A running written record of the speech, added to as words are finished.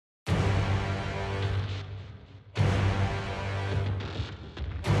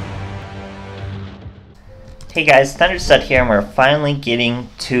Hey guys, THUNDERSTUD here, and we're finally getting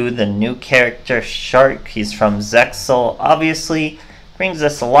to the new character, Shark. He's from Xyzs, obviously. Brings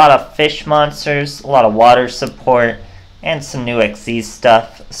us a lot of fish monsters, a lot of water support, and some new Xyzs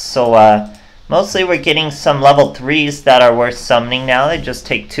stuff. So, mostly we're getting some level 3s that are worth summoning now. They just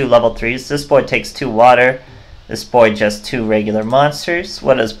take 2 level 3s. This boy takes 2 water. This boy just 2 regular monsters.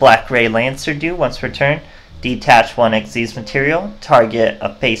 What does Black Ray Lancer do once returned? Detach 1 Xyzs material, target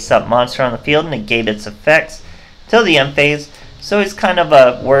a face-up monster on the field, negate its effects till the end phase. So he's kind of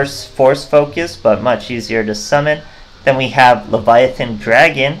a worse force focus, but much easier to summon. Then we have Leviathan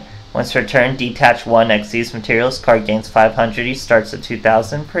Dragon. Once returned, detach 1 Xyzs materials, card gains 500, he starts at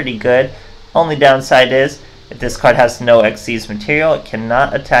 2000, pretty good. Only downside is, if this card has no Xyzs material, it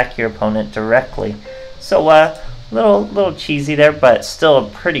cannot attack your opponent directly. So little cheesy there, but still a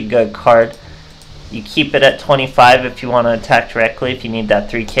pretty good card. You keep it at 25 if you want to attack directly. If you need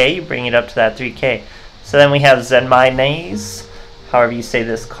that 3k, you bring it up to that 3k. So then we have Xyzs, however you say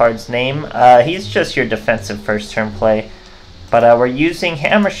this card's name. He's just your defensive first turn play. But we're using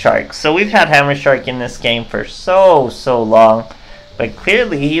Hammer Shark. So we've had Hammer Shark in this game for so long. But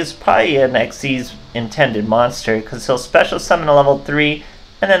clearly he is probably an Xyzs intended monster, because he'll special summon a level 3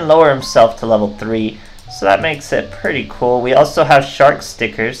 and then lower himself to level 3. So that makes it pretty cool. We also have Shark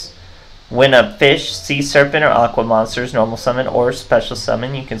stickers. When a fish, sea serpent, or aqua monster is normal summon or special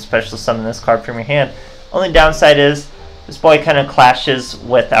summon, you can special summon this card from your hand. Only downside is this boy kind of clashes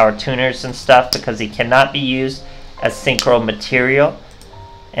with our tuners and stuff because he cannot be used as synchro material.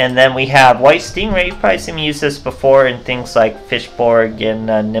 And then we have White Stingray. You've probably seen me use this before in things like Fishborg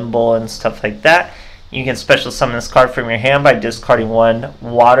and Nimble and stuff like that. You can special summon this card from your hand by discarding 1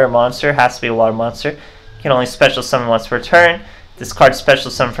 water monster. Has to be a water monster. You can only special summon once per turn. This card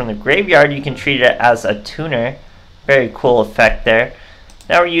special summon from the graveyard, you can treat it as a tuner. Very cool effect there.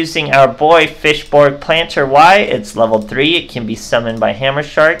 Now we're using our boy Fishborg Planter Y. It's level 3. It can be summoned by Hammer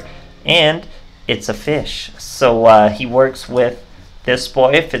Shark, and it's a fish. So he works with this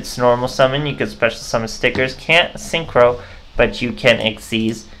boy. If it's normal summon, you can special summon stickers. Can't synchro, but you can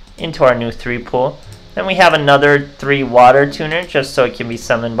Xyzs into our new 3 pool. Then we have another 3 water tuner, just so it can be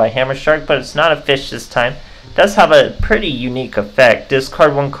summoned by Hammer Shark, but it's not a fish this time. Does have a pretty unique effect.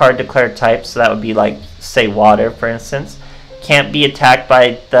 Discard 1 card, declare type, so that would be like, say, water, for instance. Can't be attacked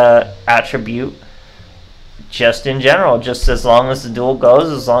by the attribute, just in general, just as long as the duel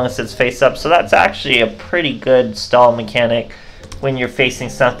goes, as long as it's face up. So that's actually a pretty good stall mechanic when you're facing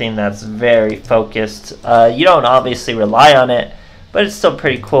something that's very focused. You don't obviously rely on it, but it's still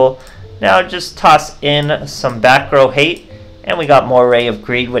pretty cool. Now just toss in some back row hate. And we got more Ray of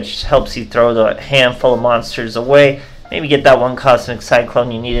Greed, which helps you throw the handful of monsters away. Maybe get that 1 Cosmic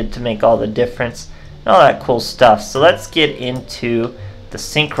Cyclone you needed to make all the difference. And all that cool stuff. So let's get into the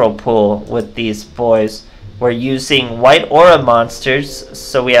Synchro pool with these boys. We're using White Aura monsters.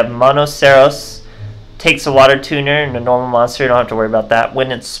 So we have Monoceros. Takes a water tuner and a normal monster. You don't have to worry about that.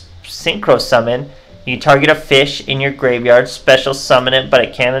 When it's Synchro summon, you target a fish in your graveyard. Special summon it, but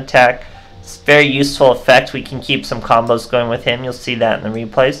it can't attack. It's a very useful effect. We can keep some combos going with him. You'll see that in the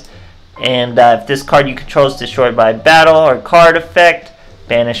replays. And if this card you control is destroyed by battle or card effect,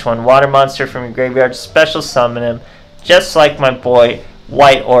 banish 1 water monster from your graveyard, special summon him, just like my boy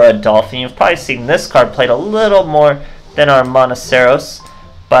White Aura Dolphin. You've probably seen this card played a little more than our Monoceros,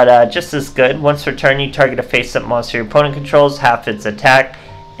 but just as good. Once returned, you target a face-up monster your opponent controls, half its attack,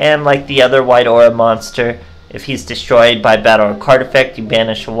 and like the other White Aura monster, if he's destroyed by battle or card effect, you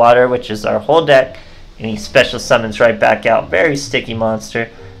banish a water, which is our whole deck, and he special summons right back out. Very sticky monster.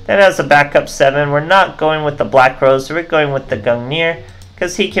 Then as a backup 7, we're not going with the Black Rose, we're going with the Gungnir,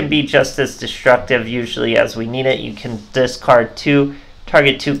 because he can be just as destructive usually as we need it. You can discard 2,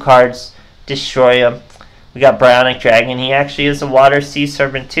 target 2 cards, destroy them. We got Bionic Dragon. He actually is a water sea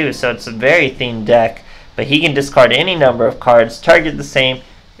serpent too, so it's a very themed deck, but he can discard any number of cards, target the same,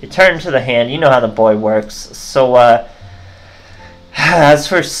 return to the hand. You know how the boy works. So as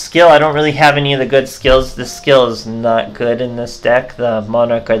for skill, I don't really have any of the good skills. The skill is not good in this deck, the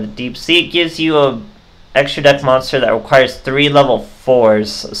Monarch or the Deep Sea. It gives you a extra deck monster that requires 3 level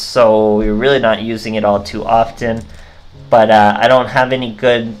 4s, so we're really not using it all too often. But I don't have any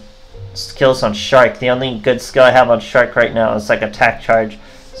good skills on Shark. The only good skill I have on Shark right now is like attack charge,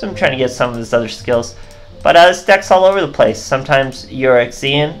 so I'm trying to get some of his other skills. But this deck's all over the place. Sometimes you're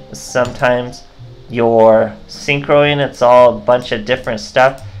Xyzing, sometimes you're Synchroing. It's all a bunch of different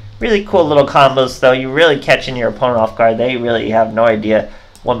stuff. Really cool little combos though. You're really catching your opponent off guard. They really have no idea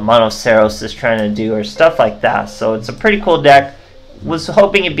what Monoceros is trying to do or stuff like that. So it's a pretty cool deck. Was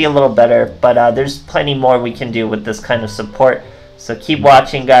hoping it'd be a little better, but there's plenty more we can do with this kind of support. So keep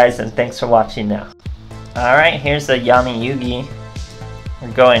watching, guys, and thanks for watching now. Alright, here's the Yami Yugi.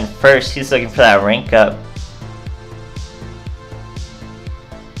 We're going first. He's looking for that rank up.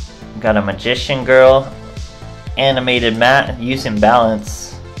 Got a Magician Girl. Animated Mat using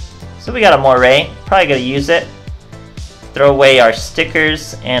balance. So we got a Moray. Probably gonna use it. Throw away our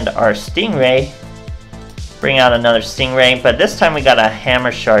stickers and our Stingray. Bring out another Stingray, but this time we got a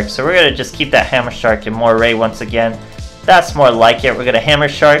Hammer Shark. So we're gonna just keep that Hammer Shark and Moray once again. That's more like it. We're gonna Hammer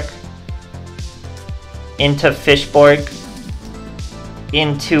Shark into Fishborg,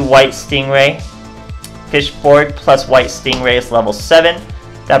 into White Stingray. Fishborg plus White Stingray is level 7.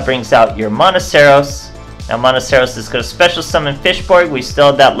 That brings out your Monoceros. Now Monoceros is going to special summon Fishborg. We still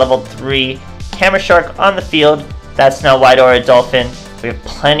have that level 3 Hammer Shark on the field. That's now White Aura Dolphin. We have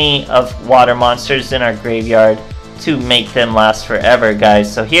plenty of water monsters in our graveyard to make them last forever,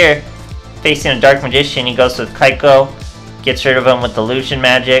 guys. So here, facing a Dark Magician, he goes with Kaiko, gets rid of him with Illusion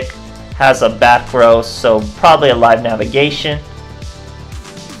Magic. Has a back row, so probably a live navigation.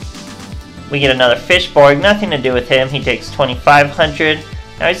 We get another Fishborg, nothing to do with him. He takes 2,500.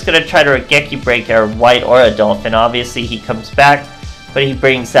 Now he's going to try to Regeki break our White Aura Dolphin. Obviously he comes back, but he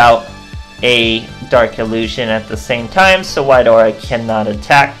brings out a Dark Illusion at the same time, so White Aura cannot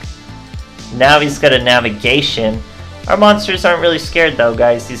attack. Now he's got a navigation. Our monsters aren't really scared though,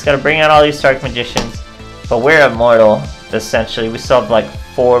 guys. He's got to bring out all these Dark Magicians, but we're immortal, essentially. We still have like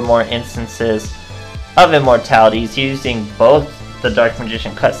 4 more instances of immortality. He's using both the Dark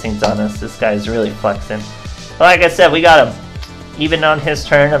Magician cutscenes on us. This guy's really flexing. But like I said, we got him. Even on his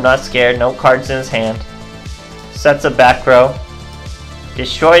turn, I'm not scared. No cards in his hand. Sets a back row.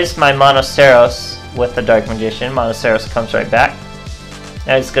 Destroys my Monoceros with the Dark Magician. Monoceros comes right back.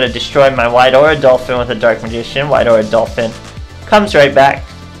 Now he's going to destroy my White Aura Dolphin with the Dark Magician. White Aura Dolphin comes right back.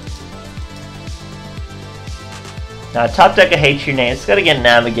 Now top deck a Hatred Name. It's going to get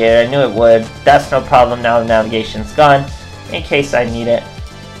Navigator. I knew it would. That's no problem. Now the navigation's gone. In case I need it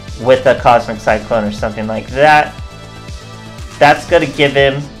with a Cosmic Cyclone or something like that. That's going to give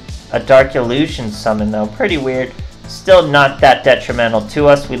him a Dark Illusion summon though. Pretty weird. Still not that detrimental to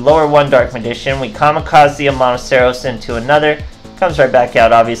us. We lower 1 Dark Magician. We Kamikaze a Monoceros into another. Comes right back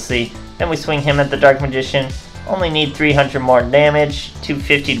out obviously. Then we swing him at the Dark Magician. Only need 300 more damage.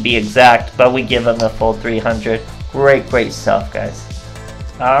 250 to be exact. But we give him the full 300. Great stuff, guys.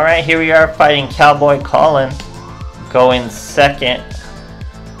 Alright, here we are fighting Cowboy Colin. Going second.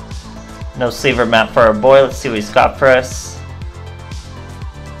 No sleever map for our boy. Let's see what he's got for us.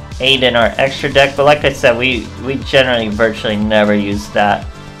 8 in our extra deck, but like I said, we generally virtually never use that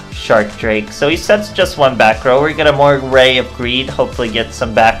Shark Drake. So he sets just 1 back row. We get a more Ray of Greed, hopefully get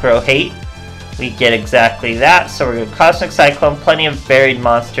some back row hate. We get exactly that, so we're going to Cosmic Cyclone, plenty of buried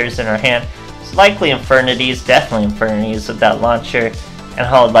monsters in our hand. It's likely Infernities, definitely Infernities with that launcher and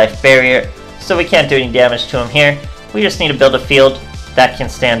Hollowed Life Barrier, so we can't do any damage to him here. We just need to build a field that can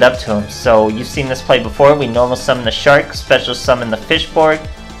stand up to him. So you've seen this play before. We normal summon the Shark, special summon the Fishborg,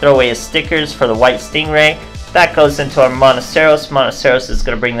 throw away his stickers for the White Stingray. That goes into our Monoceros. Monoceros is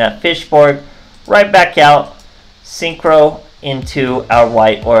going to bring that Fishborg right back out. Synchro into our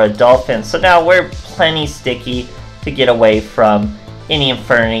White Aura Dolphin. So now we're plenty sticky to get away from any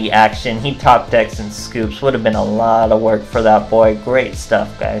Infernity action. He top decks and scoops. Would have been a lot of work for that boy. Great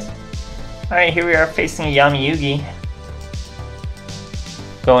stuff, guys. Alright, here we are facing Yami Yugi.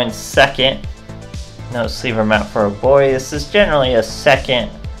 Going second. No sleever map for a boy. This is generally a second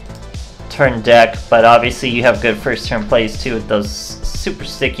turn deck, but obviously you have good first turn plays too with those super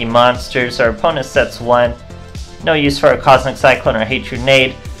sticky monsters. Our opponent sets 1. No use for a Cosmic Cyclone or Hatred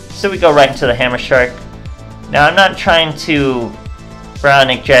Nade, so we go right into the Hammer Shark. Now I'm not trying to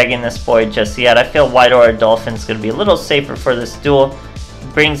Brownic Dragon this boy just yet. I feel White Aura Dolphin is going to be a little safer for this duel.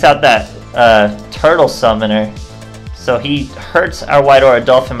 Brings out that Turtle Summoner, so he hurts our White Aura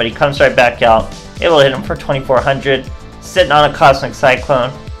Dolphin, but he comes right back out. It will hit him for 2,400. Sitting on a Cosmic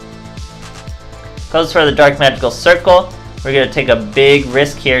Cyclone. Goes for the Dark Magical Circle. We're going to take a big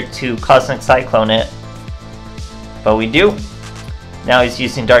risk here to Cosmic Cyclone it. But we do. Now he's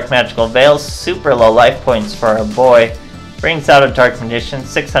using Dark Magical Veil. Super low life points for our boy. Brings out a Dark Magician.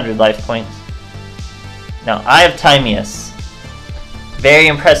 600 life points. Now I have Timeus. Very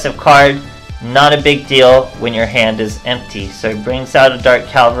impressive card. Not a big deal when your hand is empty. So he brings out a Dark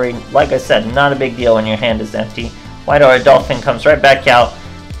Cavalry. Like I said, not a big deal when your hand is empty. White Aura Dolphin comes right back out,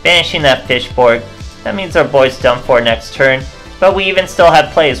 banishing that Fishborg. That means our boy's done for next turn, but we even still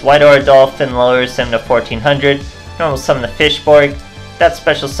have plays. White Aura Dolphin lowers him to 1400. Normal summon the Fishborg. That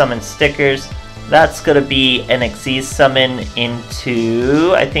special summon stickers. That's going to be an Xyzs summon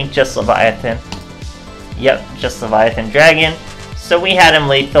into, I think, just Leviathan. Yep, just Leviathan Dragon. So we had him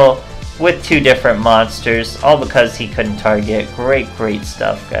lethal. with 2 different monsters, all because he couldn't target. Great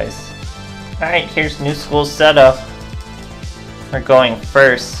stuff, guys. Alright, here's new school setup. We're going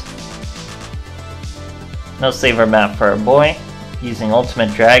first. No saver map for our boy, using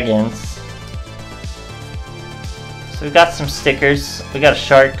ultimate dragons. So we got some stickers. We got a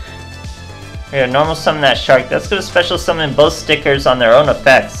shark. We're gonna normal summon that shark. That's gonna special summon both stickers on their own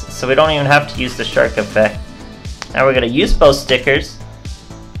effects, so we don't even have to use the shark effect. Now we're gonna use both stickers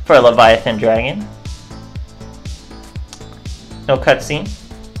for a Leviathan dragon. No cutscene.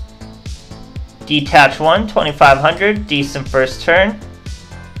 Detach 1, 2500, decent first turn.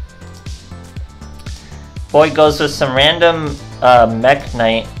 Boy goes with some random Mech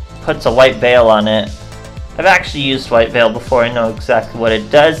Knight, puts a white veil on it. I've actually used white veil before, I know exactly what it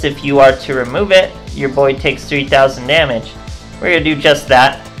does. If you are to remove it, your boy takes 3000 damage. We're going to do just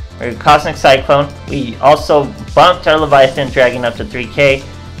that. We're going to Cosmic Cyclone. We also bumped our Leviathan Dragon up to 3k,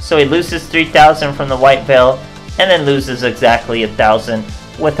 so he loses 3000 from the white veil, and then loses exactly 1000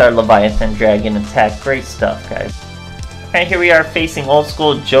 with our Leviathan Dragon attack. Great stuff, guys. Alright, here we are facing old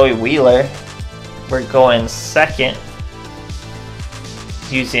school Joey Wheeler. We're going second,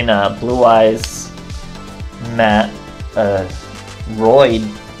 using Blue Eyes matte Roid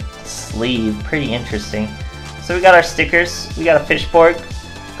sleeve. Pretty interesting. So we got our stickers, we got a Fishborg,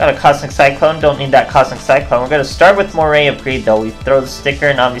 got a Cosmic Cyclone, don't need that Cosmic Cyclone. We're going to start with Moray of Greed though. We throw the sticker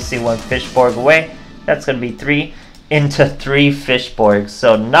and obviously 1 Fishborg away. That's going to be 3 into 3 Fishborgs,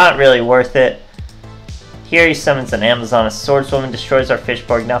 so not really worth it. Here he summons an Amazon, a Swordswoman, destroys our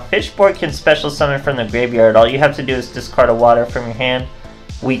Fishborg. Now Fishborg can special summon from the graveyard. All you have to do is discard a water from your hand.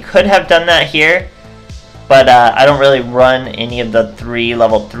 We could have done that here, but I don't really run any of the 3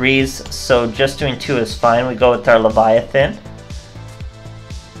 level 3s, so just doing 2 is fine. We go with our Leviathan.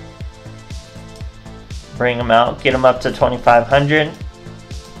 Bring him out, get him up to 2500.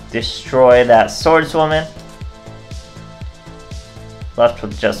 Destroy that Swordswoman. Left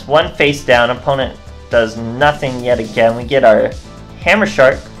with just 1 face down. Opponent does nothing yet again. We get our Hammer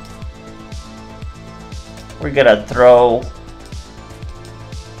Shark. We're gonna throw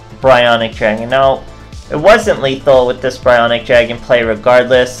Bryonic Dragon. Now, it wasn't lethal with this Bryonic Dragon play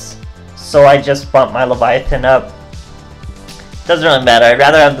regardless, so I just bumped my Leviathan up. Doesn't really matter. I'd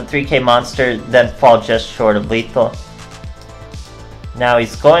rather have the 3k monster than fall just short of lethal. Now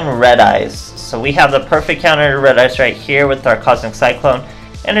he's going Red Eyes, so we have the perfect counter to Red Eyes right here with our Cosmic Cyclone,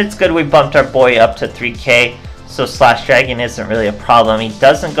 and it's good we bumped our boy up to 3k, so Slash Dragon isn't really a problem. He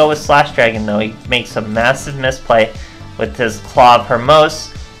doesn't go with Slash Dragon though. He makes a massive misplay with his Claw of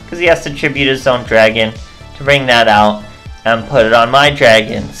Hermos, because he has to tribute his own dragon to bring that out and put it on my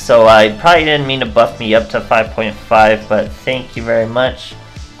dragon. So I probably didn't mean to buff me up to 5.5, but thank you very much,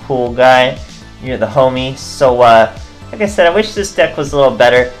 cool guy. You're the homie. So like I said, I wish this deck was a little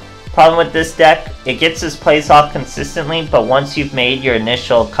better. Problem with this deck, it gets his plays off consistently, but once you've made your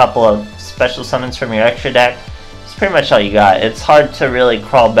initial couple of special summons from your extra deck, it's pretty much all you got. It's hard to really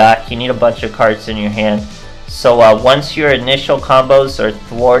crawl back. You need a bunch of cards in your hand. So once your initial combos are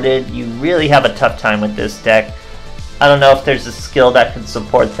thwarted, you really have a tough time with this deck. I don't know if there's a skill that can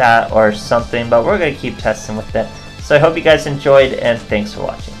support that or something, but we're going to keep testing with it. So I hope you guys enjoyed, and thanks for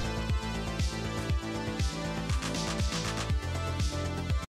watching.